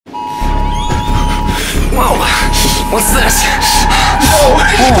What's this? No.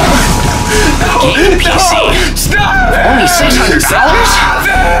 Game PC. Stop. Only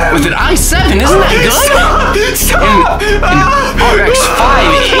 $600? With an i7, isn't that good? Stop. An RX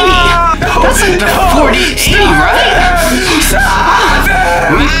 580. That's like the 4080, right?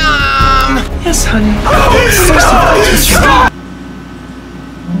 Mom! Yes, honey. Stop.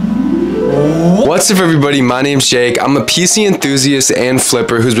 What's up everybody, my name's Jake. I'm a PC enthusiast and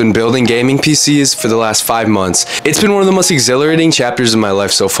flipper who's been building gaming PCs for the last 5 months. It's been one of the most exhilarating chapters of my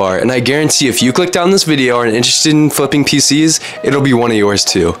life so far, and I guarantee if you click down this video and are interested in flipping PCs, it'll be one of yours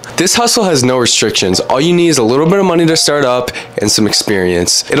too. This hustle has no restrictions. All you need is a little bit of money to start up and some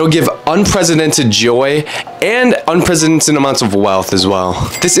experience. It'll give unprecedented joy and unprecedented amounts of wealth as well.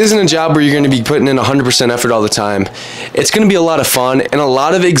 This isn't a job where you're going to be putting in 100% effort all the time. It's going to be a lot of fun and a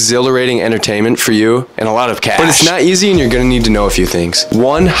lot of exhilarating entertainment for you and a lot of cash. But it's not easy and you're gonna need to know a few things.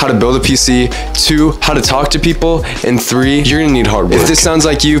 1, how to build a PC. 2, how to talk to people. And 3, you're gonna need hard work. If this sounds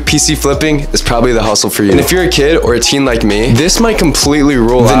like you, PC flipping is probably the hustle for you. And if you're a kid or a teen like me, this might completely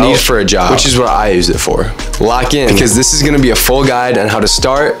rule out the need for a job, which is what I use it for. Lock in, because this is gonna be a full guide on how to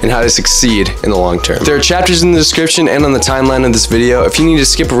start and how to succeed in the long term. There are chapters in the description and on the timeline of this video. If you need to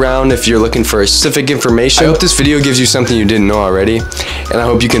skip around, if you're looking for specific information, I hope this video gives you something you didn't know already, and I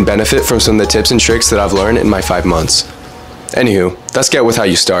hope you can benefit from some of the tips and tricks that I've learned in my 5 months. Anywho, let's get with how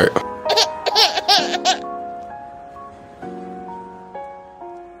you start.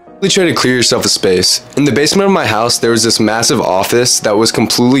 Try to clear yourself a space. In the basement of my house, there was this massive office that was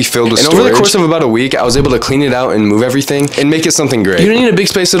completely filled with storage. And over the course of about a week, I was able to clean it out and move everything and make it something great. You don't need a big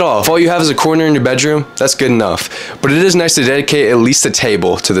space at all. If all you have is a corner in your bedroom, that's good enough. But it is nice to dedicate at least a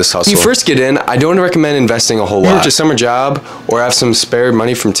table to this hustle. When you first get in, I don't recommend investing a whole lot. Work a summer job or have some spare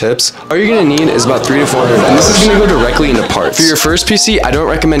money from tips, all you're gonna need is about $300 to $400. And this is gonna go directly into parts. For your first PC, I don't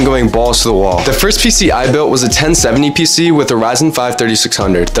recommend going balls to the wall. The first PC I built was a 1070 PC with a Ryzen 5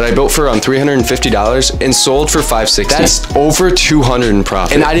 3600 that I built for around $350 and sold for $560. That's over $200 in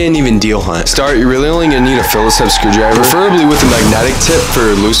profit. And I didn't even deal hunt. Start, you're really only gonna need a Phillips head screwdriver, preferably with a magnetic tip for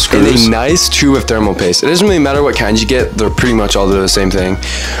loose screws, and a nice tube of thermal paste. It doesn't really matter what kind you get, they're pretty much all do the same thing.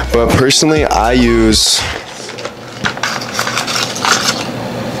 But personally, I use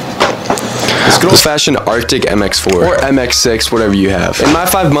good old-fashioned Arctic MX4 or MX6, whatever you have. In my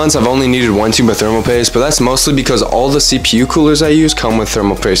 5 months, I've only needed 1 tube of thermal paste, but that's mostly because all the CPU coolers I use come with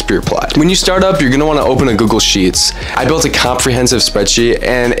thermal paste pre-applied. When you start up, you're gonna want to open a Google Sheets. I built a comprehensive spreadsheet,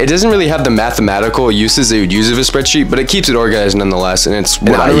 and it doesn't really have the mathematical uses that you would use of a spreadsheet, but it keeps it organized nonetheless, and it's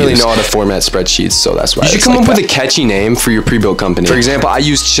what I don't really know how to format spreadsheets, so that's why. You should come up with a catchy name for your pre-built company. For example, I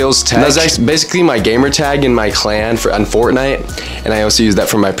use Chills Tech. That's basically my gamer tag in my clan on Fortnite, and I also use that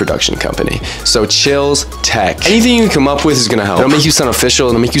for my production company. So Chills Tech. Anything you can come up with is gonna help. It'll make you sound official,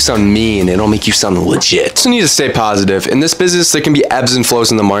 it'll make you sound mean, it'll make you sound legit. You also need to stay positive. In this business, there can be ebbs and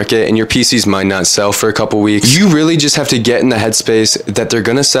flows in the market, and your PCs might not sell for a couple weeks. You really just have to get in the headspace that they're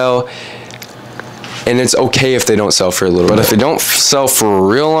gonna sell, and it's okay if they don't sell for a little bit. But if they don't sell for a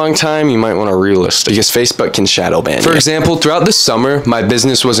real long time, you might want to relist, because Facebook can shadow ban you. For example, throughout the summer, my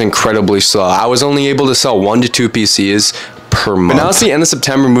business was incredibly slow. I was only able to sell 1 to 2 PCs per month. But now it's the end of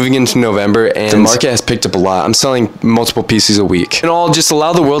September, moving into November, and the market has picked up a lot. I'm selling multiple PCs a week. And all, just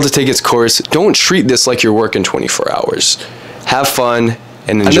allow the world to take its course. Don't treat this like you're working 24 hours. Have fun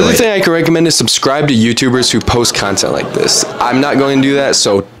and enjoy. Another thing I can recommend is subscribe to YouTubers who post content like this. I'm not going to do that,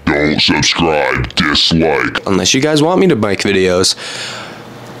 so don't subscribe, dislike. Unless you guys want me to make videos.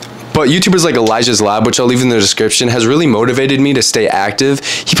 But YouTubers like Elijah's Lab, which I'll leave in the description, has really motivated me to stay active.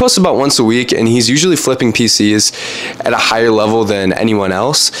 He posts about once a week, and he's usually flipping PCs at a higher level than anyone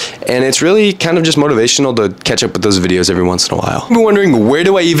else. And it's really kind of just motivational to catch up with those videos every once in a while. I've been wondering, where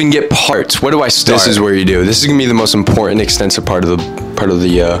do I even get parts? Where do I start? This is where you do. This is gonna be the most important, extensive part of the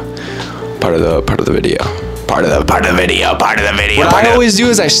video. What I always do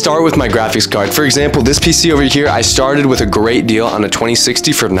is I start with my graphics card. For example, this PC over here, I started with a great deal on a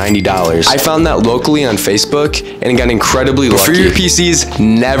 2060 for $90. I found that locally on Facebook and got incredibly lucky. For your PCs,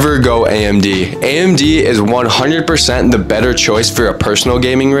 never go AMD. AMD is 100% the better choice for a personal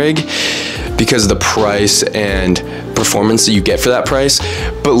gaming rig because of the price and performance that you get for that price.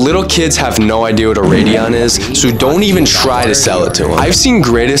 But little kids have no idea what a Radeon is, so don't even try to sell it to them. I've seen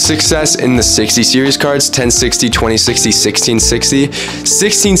greatest success in the 60 series cards, 1060, 2060, 1660.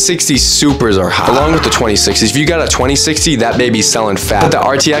 1660 supers are hot, along with the 2060s. If you got a 2060, that baby's selling fat. Put the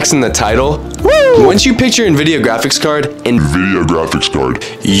RTX in the title. Woo! Once you pick your NVIDIA graphics card,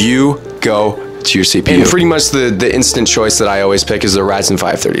 you go to your CPU. And pretty much the instant choice that I always pick is the Ryzen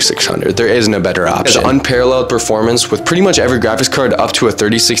 5 3600. There isn't a better option. It has unparalleled performance with pretty much every graphics card up to a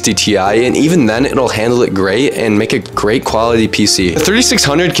 3060 Ti, and even then it'll handle it great and make a great quality PC. The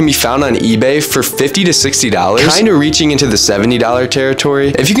 3600 can be found on eBay for $50 to $60, kind of reaching into the $70 territory.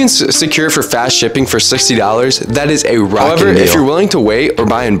 If you can secure it for fast shipping for $60, that is a rockin' deal. If you're willing to wait or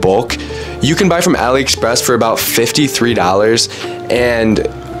buy in bulk, you can buy from AliExpress for about $53, and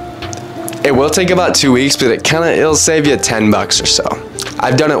it will take about 2 weeks, but it'll save you $10 or so.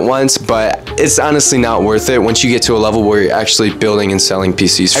 I've done it once, but it's honestly not worth it once you get to a level where you're actually building and selling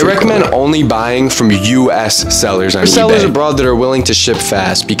PCs. I recommend only buying from US sellers on eBay. Sellers abroad that are willing to ship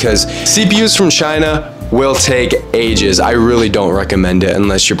fast, because CPUs from China will take ages. I really don't recommend it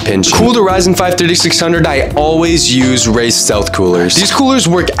unless you're pinching. Cool to Ryzen 5 3600, I always use Raise Stealth coolers. These coolers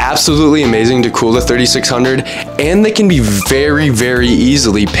work absolutely amazing to cool the 3600, and they can be very, very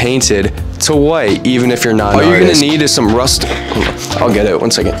easily painted to white, even if you're not an artist. All you're gonna need is some rust. I'll get it, 1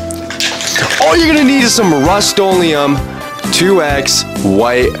 second. All you're gonna need is some Rust-Oleum 2X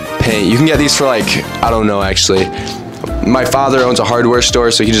white paint. You can get these for like, I don't know actually. My father owns a hardware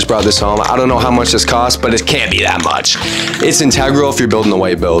store, so he just brought this home. I don't know how much this costs, but it can't be that much. It's integral if you're building a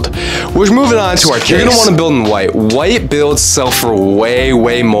white build. We're moving on to our case. You're gonna wanna build in white. White builds sell for way,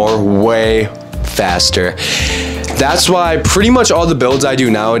 way more, way faster. That's why pretty much all the builds I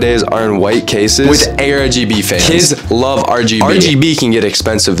do nowadays are in white cases with ARGB fans. Kids love RGB. RGB can get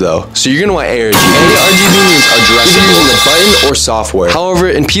expensive though, so you're gonna want ARGB. And RGB means addressable, either using a button or software. However,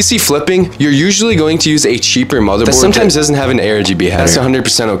 in PC flipping, you're usually going to use a cheaper motherboard that sometimes doesn't have an ARGB header. That's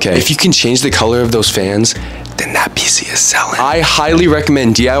 100% okay. If you can change the color of those fans, then that PC is selling. I highly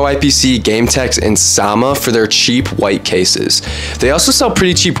recommend DIY PC, GameTech, and Sama for their cheap white cases. They also sell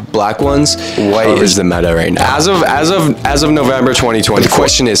pretty cheap black ones. White is the meta right now. As of November 2020, the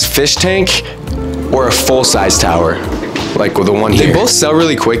question is fish tank or a full-size tower? Like with the one here. They both sell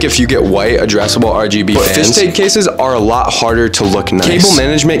really quick if you get white addressable RGB fans. Fish tank cases are a lot harder to look nice. Cable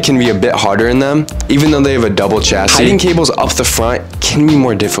management can be a bit harder in them, even though they have a double chassis. Hiding cables up the front can be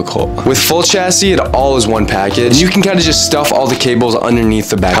more difficult. With full chassis, it all is one package. And you can kind of just stuff all the cables underneath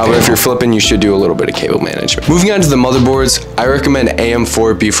the back panel. However, if you're flipping, you should do a little bit of cable management. Moving on to the motherboards, I recommend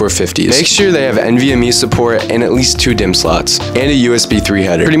AM4 B450s. Make sure they have NVMe support and at least 2 DIMM slots and a USB 3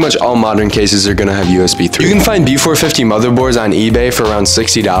 header. Pretty much all modern cases are gonna have USB 3. You can find B450 motherboards on eBay for around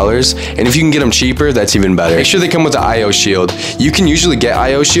 $60, and if you can get them cheaper, that's even better. Make sure they come with the IO shield. You can usually get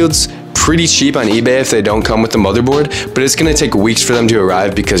IO shields pretty cheap on eBay if they don't come with the motherboard, but it's gonna take weeks for them to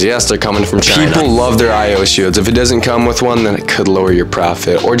arrive because yes, they're coming from China. People love their IO shields. If it doesn't come with one, then it could lower your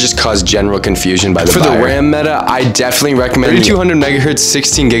profit or just cause general confusion by the buyer. For the RAM meta, I definitely recommend 3200 megahertz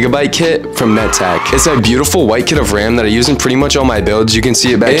 16 gigabyte kit from NetTech. It's a beautiful white kit of RAM that I use in pretty much all my builds. You can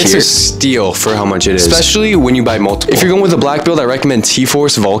see it back here. It's a steal for how much it is, especially when you buy multiple. If you're going with a black build, I recommend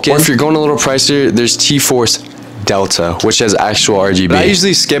T-Force Vulcan, or if you're going a little pricier, there's T-Force Delta, which has actual RGB. But I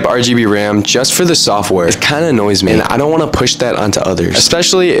usually skip RGB RAM just for the software. It kind of annoys me, and I don't want to push that onto others,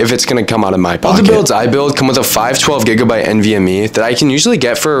 especially if it's going to come out of my pocket. All the builds I build come with a 512 gigabyte NVMe that I can usually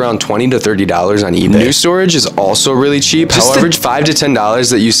get for around $20 to $30 on eBay. New storage is also really cheap. However, $5 to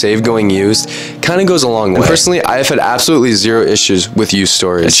 $10 that you save going used kind of goes a long way. And personally, I have had absolutely zero issues with used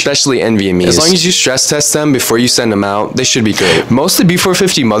storage, especially NVMe's. As long as you stress test them before you send them out, they should be great. Most of the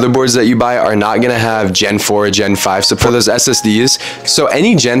B450 motherboards that you buy are not going to have Gen 4 or Gen 5 support for those SSDs, so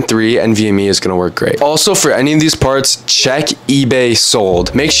any Gen 3 NVMe is going to work great. Also, for any of these parts, check eBay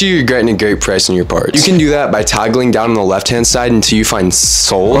sold. Make sure you're getting a great price on your parts. You can do that by toggling down on the left hand side until you find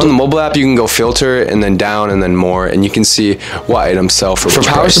sold. On the mobile app, you can go filter and then down and then more, and you can see what items sell for which price.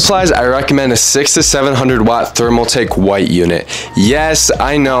 For power supplies, I recommend a 600 to 700 watt Thermaltake white unit. Yes,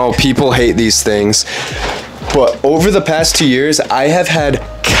 I know people hate these things, but over the past 2 years, I have had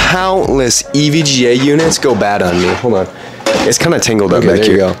countless EVGA units go bad on me. Hold on. It's kind of tangled up back here.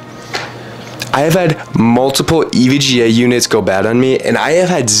 There you go. I have had multiple EVGA units go bad on me, and I have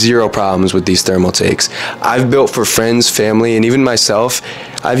had zero problems with these Thermaltakes. I've built for friends, family, and even myself.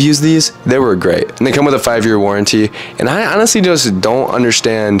 I've used these. They were great. And they come with a 5-year warranty, and I honestly just don't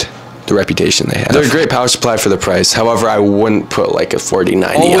understand the reputation they have. They're a great power supply for the price. However, I wouldn't put like a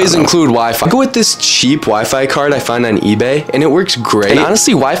 4090. Always include Wi-Fi. I go with this cheap Wi-Fi card I find on eBay, and it works great. And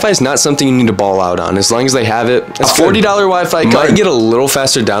honestly, Wi-Fi is not something you need to ball out on. As long as they have it, it's $40 Wi-Fi card. Might get a little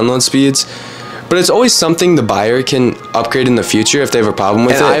faster download speeds, but it's always something the buyer can upgrade in the future if they have a problem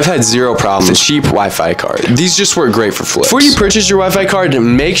with it. I've had zero problems with a cheap Wi-Fi card. These just work great for flips. Before you purchase your Wi-Fi card,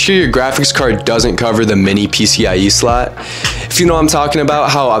 make sure your graphics card doesn't cover the mini PCIe slot. If you know what I'm talking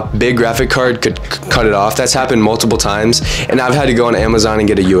about, how a big graphic card could cut it off, that's happened multiple times, and I've had to go on Amazon and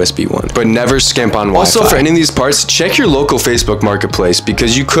get a USB one. But never skimp on Wi-Fi. Also, for any of these parts, check your local Facebook Marketplace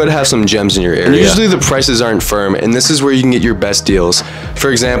because you could have some gems in your area. And usually the prices aren't firm, and this is where you can get your best deals.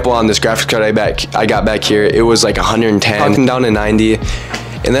 For example, on this graphics card I got back here, it was like 110, talking down to 90.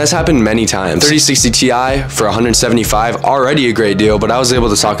 And that's happened many times. 3060 Ti for 175, already a great deal, but I was able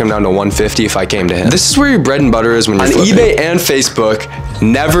to talk him down to 150 if I came to him. This is where your bread and butter is when you're on flipping. eBay and Facebook,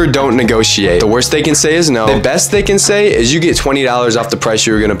 never don't negotiate. The worst they can say is no. The best they can say is you get $20 off the price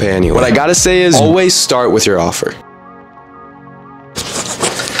you were gonna pay anyway. What I gotta say is always start with your offer.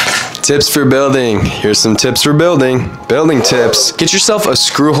 Tips for building. Here's some tips for building. Building tips. Get yourself a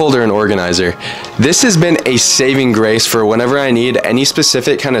screw holder and organizer. This has been a saving grace for whenever I need any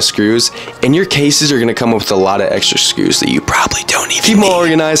specific kind of screws, and your cases are gonna come up with a lot of extra screws that you probably don't even need. Keep them all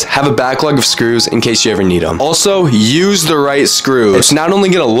organized, have a backlog of screws in case you ever need them. Also, use the right screws. It's not only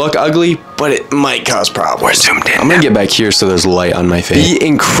gonna look ugly, but it might cause problems. We're zoomed in. I'm gonna get back here so there's light on my face. Be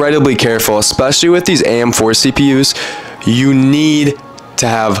incredibly careful, especially with these AM4 CPUs. You need to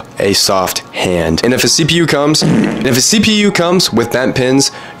have a soft hand. And if a CPU comes with bent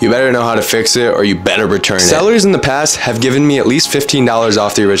pins, you better know how to fix it or you better return it. Sellers in the past have given me at least $15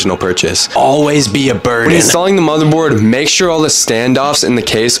 off the original purchase. Always be a burden. When installing the motherboard, make sure all the standoffs in the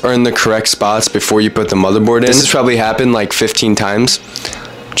case are in the correct spots before you put the motherboard in. This has probably happened like 15 times.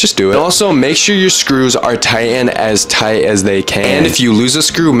 Just do it. And also, make sure your screws are tight as they can. And if you lose a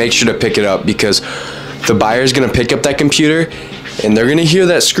screw, make sure to pick it up because the buyer's gonna pick up that computer and they're gonna hear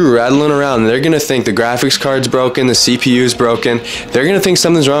that screw rattling around and they're gonna think the graphics card's broken, the CPU's broken. They're gonna think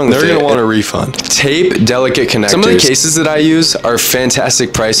something's wrong with it. They're gonna want a refund. Tape delicate connectors. Some of the cases that I use are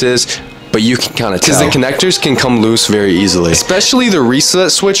fantastic prices, but you can kind of tell. Because the connectors can come loose very easily. Especially the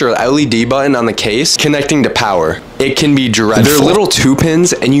reset switch or LED button on the case connecting to power. It can be dreadful. They're little 2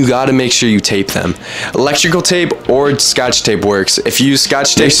 pins and you gotta make sure you tape them. Electrical tape or Scotch tape works. If you use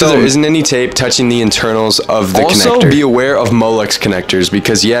Scotch tape, so there isn't any tape touching the internals of the connector. Also, be aware of Molex connectors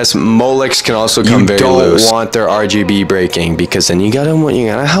because yes, Molex can also come very loose. You don't want their RGB breaking because then you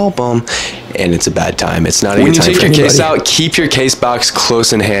gotta help them. And it's a bad time. It's not a good time. When you take your case out, keep your case box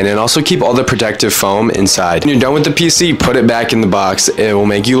close in hand and also keep all the protective foam inside. When you're done with the PC, put it back in the box. It will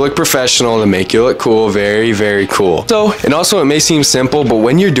make you look professional, it'll make you look cool, very, very cool. So, and also it may seem simple, but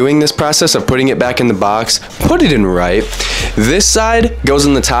when you're doing this process of putting it back in the box, put it in right. This side goes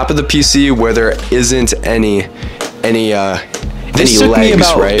on the top of the PC where there isn't any this took me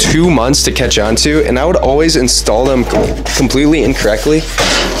about 2 months to catch on to, and I would always install them completely incorrectly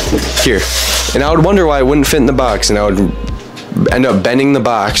here. And I would wonder why it wouldn't fit in the box, and I would end up bending the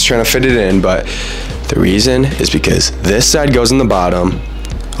box trying to fit it in, but the reason is because this side goes in the bottom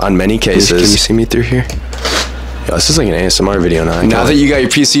on many cases. Can you see me through here? Yo, this is like an ASMR video now. Now that you got your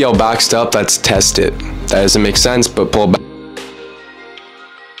PC all boxed up, let's test it. That doesn't make sense, but pull back.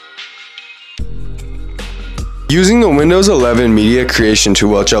 Using the Windows 11 media creation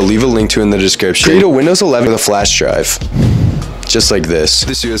tool, which I'll leave a link to in the description, create a Windows 11 with a flash drive. Just like this.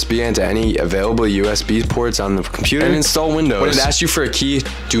 This USB into any available USB ports on the computer and install Windows. When it asks you for a key,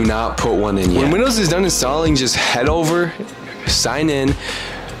 do not put one in yet. When Windows is done installing, just head over, sign in.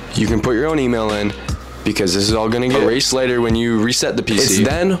 You can put your own email in because this is all gonna get erased later when you reset the PC. It's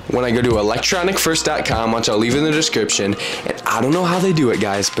then when I go to electronicfirst.com, which I'll leave in the description, and I don't know how they do it,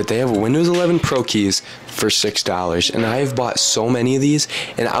 guys, but they have Windows 11 Pro keys for $6, and I've bought so many of these,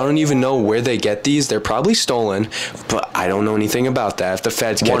 and I don't even know where they get these. They're probably stolen, but I don't know anything about that. If the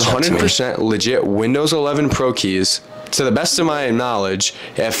feds catch up to me. 100% legit Windows 11 Pro keys, to the best of my knowledge.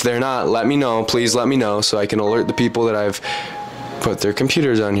 If they're not, let me know. Please let me know so I can alert the people that I've put their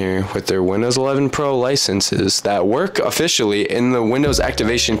computers on here with their Windows 11 Pro licenses that work officially in the Windows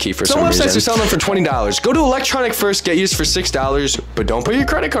activation key for some reason. Some websites are selling them for $20. Go to Electronic First, get yours for $6, but don't put your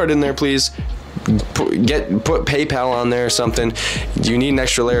credit card in there, please. Put PayPal on there or something. You need an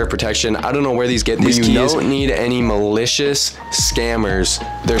extra layer of protection. I don't know where these get these keys. You don't need any malicious scammers.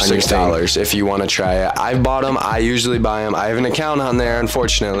 They're $6 if you want to try it. I've bought them. I usually buy them. I have an account on there,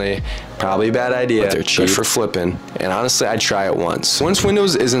 unfortunately, Probably a bad idea, but they're cheap for flipping, and honestly, I'd try it once. Once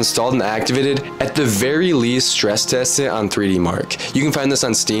Windows is installed and activated, at the very least, stress test it on 3D Mark. You can find this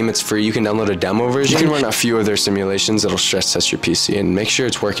on Steam, it's free, you can download a demo version. You can run a few of their simulations that'll stress test your PC and make sure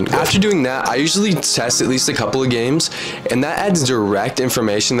it's working good. After doing that, I usually test at least a couple of games, and that adds direct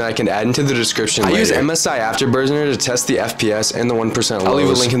information that I can add into the description later. I use MSI Afterburner to test the FPS and the 1% lows. I'll leave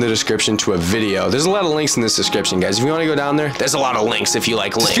a link in the description to a video. There's a lot of links in this description, guys. If you want to go down there, there's a lot of links if you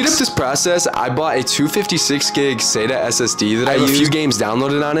like links. To speed up this process, I bought a 256 gig SATA SSD that I have a few games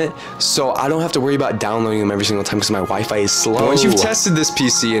downloaded on it, so I don't have to worry about downloading them every single time because my Wi-Fi is slow. But once you've tested this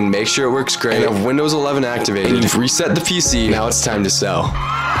PC and make sure it works great, and have Windows 11 activated, and you've reset the PC, now it's time to sell.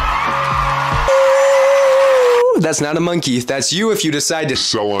 That's not a monkey. That's you if you decide to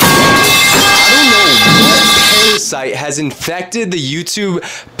sell on. I don't know what parasite has infected the YouTube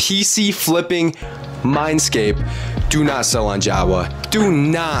PC flipping mindscape. Do not sell on Jawa. Do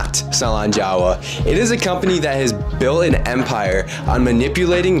not sell on Jawa. It is a company that has built an empire on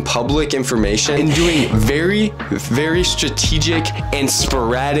manipulating public information and doing very, very strategic and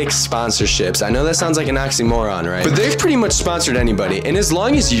sporadic sponsorships. I know that sounds like an oxymoron, right? But they've pretty much sponsored anybody. And as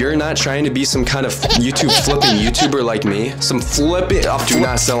long as you're not trying to be some kind of YouTube flipping YouTuber like me, some flip it off, do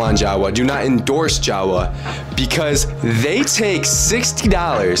not sell on Jawa. Do not endorse Jawa because they take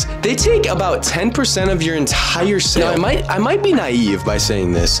 $60. They take about 10% of your entire sale. Now, I might be naive by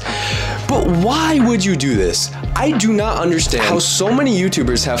saying this, but why would you do this? I do not understand how so many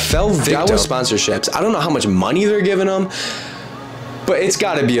YouTubers have fell victim to Jawa sponsorships. I don't know how much money they're giving them, but it's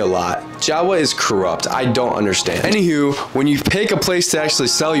gotta be a lot. Jawa is corrupt. I don't understand. Anywho, when you pick a place to actually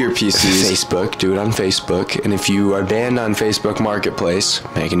sell your PCs, Facebook, do it on Facebook. And if you are banned on Facebook Marketplace,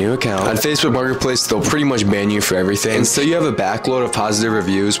 make a new account. On Facebook Marketplace, they'll pretty much ban you for everything. And so you have a backload of positive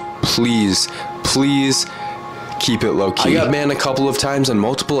reviews. Please, please, keep it low key. I got banned a couple of times on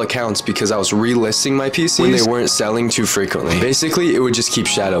multiple accounts because I was relisting my PCs when they weren't selling too frequently. Basically, it would just keep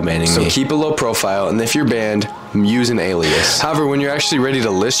shadow banning me. So keep a low profile, and if you're banned, use an alias. However, when you're actually ready to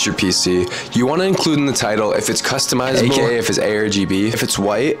list your PC, you want to include in the title if it's customizable, aka if it's ARGB. If it's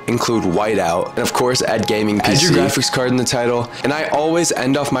white, include whiteout. And of course, add gaming PC. Add your graphics card in the title. And I always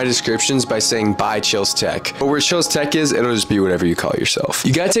end off my descriptions by saying by Chills Tech. But where Chills Tech is, it'll just be whatever you call yourself.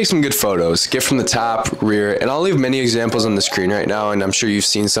 You gotta take some good photos. Get from the top, rear, and I'll leave many examples on the screen right now, and I'm sure you've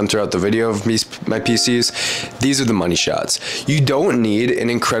seen some throughout the video of my PCs. These are the money shots. You don't need an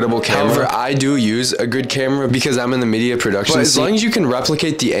incredible camera. However, I do use a good camera because I'm in the media production. But as long as you can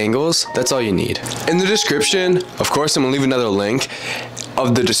replicate the angles, that's all you need. In the description, of course, I'm gonna leave another link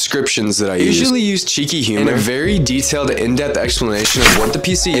of the descriptions that I usually use cheeky humor and a very detailed in-depth explanation of what the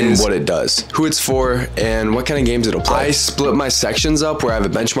PC is, what it does, who it's for, and what kind of games it'll play. I split my sections up where I have a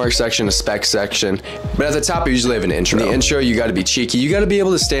benchmark section, a spec section, but at the top I usually have an intro. In the intro, you gotta be cheeky, you gotta be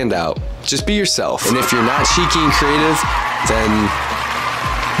able to stand out. Just be yourself. And if you're not cheeky and creative,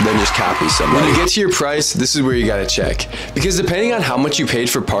 then just copy somebody. When you get to your price, this is where you gotta check. Because depending on how much you paid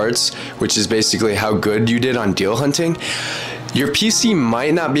for parts, which is basically how good you did on deal hunting, your PC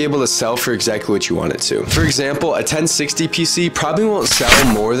might not be able to sell for exactly what you want it to. For example, a 1060 PC probably won't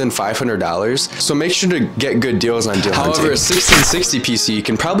sell more than $500, so make sure to get good deals on deal hunting. However, a 1660 PC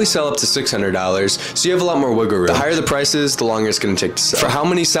can probably sell up to $600, so you have a lot more wiggle room. The higher the price is, the longer it's gonna take to sell. For how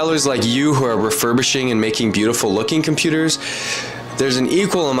many sellers like you who are refurbishing and making beautiful looking computers, there's an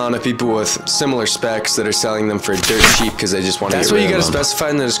equal amount of people with similar specs that are selling them for dirt cheap because they just want to get rid of them. That's why you gotta specify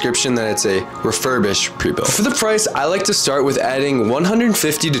in the description that it's a refurbished pre-built. For the price, I like to start with adding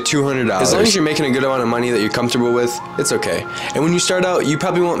 $150 to $200. As long as you're making a good amount of money that you're comfortable with, it's okay. And when you start out, you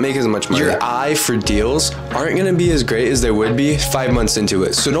probably won't make as much money. Your eye for deals aren't gonna be as great as they would be 5 months into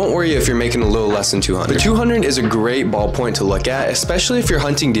it. So don't worry if you're making a little less than 200. But 200 is a great ballpoint to look at, especially if you're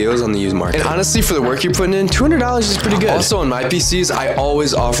hunting deals on the used market. And honestly, for the work you're putting in, $200 is pretty good. Also on my PCs, I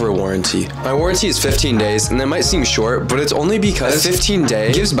always offer a warranty. My warranty is 15 days, and that might seem short, but it's only because 15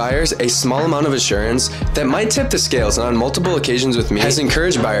 days gives buyers a small amount of assurance that might tip the scales, and on multiple occasions with me, has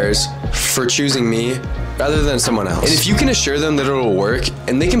encouraged buyers for choosing me rather than someone else. And if you can assure them that it'll work,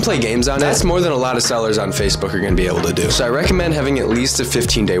 and they can play games on it, that's more than a lot of sellers on Facebook are gonna be able to do. So I recommend having at least a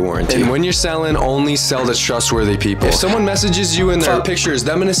 15-day warranty. And when you're selling, only sell to trustworthy people. If someone messages you and their picture is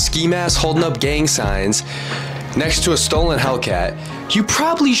them in a ski mask holding up gang signs next to a stolen Hellcat, you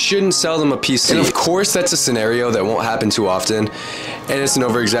probably shouldn't sell them a PC. And of course, that's a scenario that won't happen too often, and it's an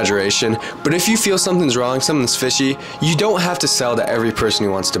over-exaggeration, but if you feel something's wrong, something's fishy, you don't have to sell to every person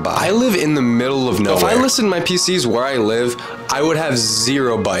who wants to buy. I live in the middle of nowhere. If I listed my PCs where I live, I would have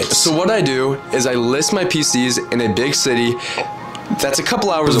 0 bites. So what I do is I list my PCs in a big city that's a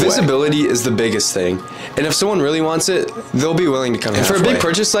couple hours away. Visibility is the biggest thing. And if someone really wants it, they'll be willing to come halfway. And for a big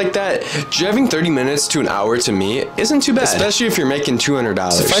purchase like that, driving 30 minutes to an hour to me isn't too bad. Especially if you're making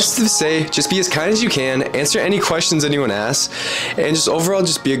 $200. Suffice to say, just be as kind as you can, answer any questions anyone asks, and just overall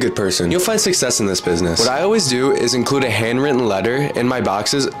just be a good person. You'll find success in this business. What I always do is include a handwritten letter in my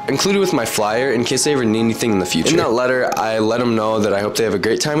boxes, included with my flyer in case they ever need anything in the future. In that letter, I let them know that I hope they have a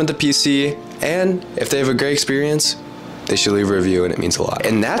great time with the PC, and if they have a great experience, they should leave a review, and it means a lot.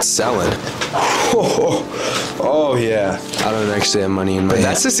 And that's selling. Oh yeah. I don't actually have money in my hand.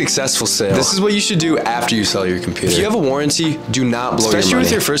 That's a successful sale. This is what you should do after you sell your computer. If you have a warranty, do not blow your money. Especially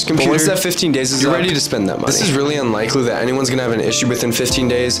with your first computer. But once that 15 days is up, you're ready to spend that money. This is really unlikely that anyone's gonna have an issue within 15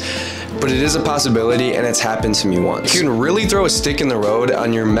 days, but it is a possibility, and it's happened to me once. You can really throw a stick in the road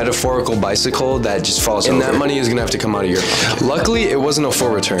on your metaphorical bicycle that just falls over. And that money is gonna have to come out of your pocket. Luckily, it wasn't a full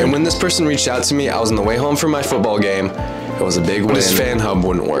return. And when this person reached out to me, I was on the way home from my football game. It was a big win. This fan hub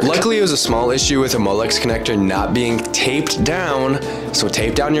wouldn't work. Luckily, it was a small issue with a Molex connector not being taped down. So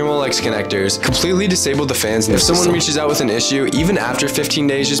tape down your Molex connectors. Completely disable the fans. And if someone reaches out with an issue, even after 15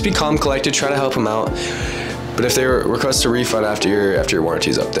 days, just be calm, collected, try to help them out. But if they request a refund after your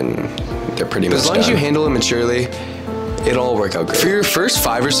warranty's up, then they're pretty much done. As long as you handle it maturely, it'll all work out great. For your first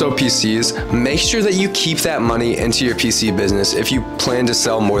 5 or so PCs, make sure that you keep that money into your PC business if you plan to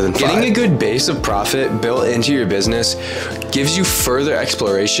sell more than 5. Getting a good base of profit built into your business gives you further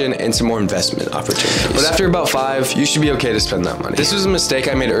exploration and some more investment opportunities. But after about 5, you should be okay to spend that money. This was a mistake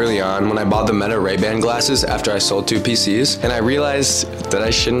I made early on when I bought the Meta Ray-Ban glasses after I sold 2 PCs, and I realized that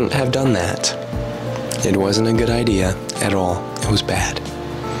I shouldn't have done that. It wasn't a good idea at all. It was bad.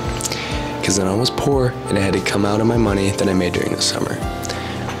 Because then I was poor and I had to come out of my money that I made during the summer.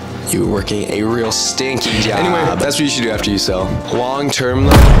 You were working a real stinky job. Anyway, that's what you should do after you sell. Long term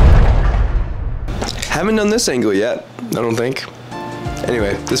though, haven't done this angle yet, I don't think.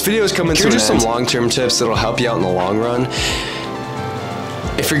 Anyway, this video is coming to an end. Here are just some long-term tips that'll help you out in the long run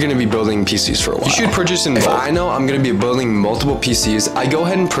if you're gonna be building PCs for a while. You should purchase in bulk. If I know I'm gonna be building multiple PCs, I go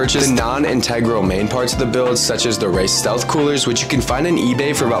ahead and purchase the non-integral main parts of the build, such as the Race Stealth coolers, which you can find on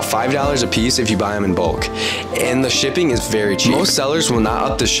eBay for about $5 a piece if you buy them in bulk. And the shipping is very cheap. Most sellers will not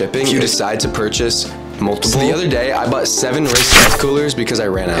up the shipping if you decide to purchase multiple. So the other day, I bought 7 Race Stealth coolers because I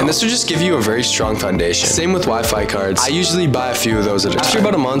ran out. And this will just give you a very strong foundation. Same with Wi-Fi cards. I usually buy a few of those at a time. After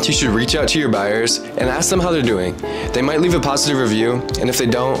about a month, you should reach out to your buyers and ask them how they're doing. They might leave a positive review, and if they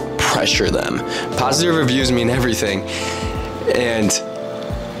don't, pressure them. Positive reviews mean everything. And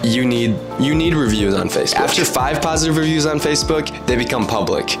you need reviews on Facebook. After 5 positive reviews on Facebook, they become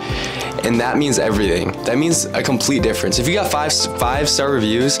public. And that means everything. That means a complete difference. If you got 5-star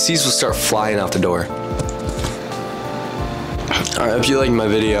reviews, PCs will start flying out the door. Alright, I hope you liked my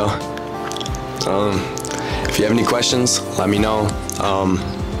video. If you have any questions, let me know.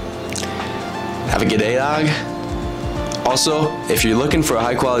 Have a good day, dog. Also, if you're looking for a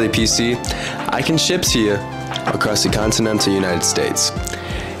high quality PC, I can ship to you across the continental United States.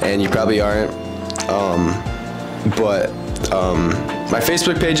 And you probably aren't, my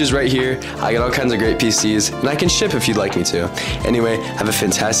Facebook page is right here. I got all kinds of great PCs, and I can ship if you'd like me to. Anyway, have a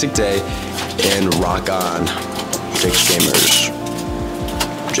fantastic day, and rock on, Jake's Gamers.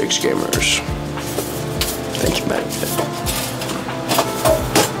 Jake's Gamers. Thank you, man.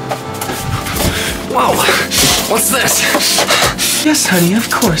 Whoa, what's this? Yes, honey, of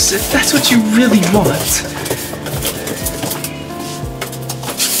course, if that's what you really want.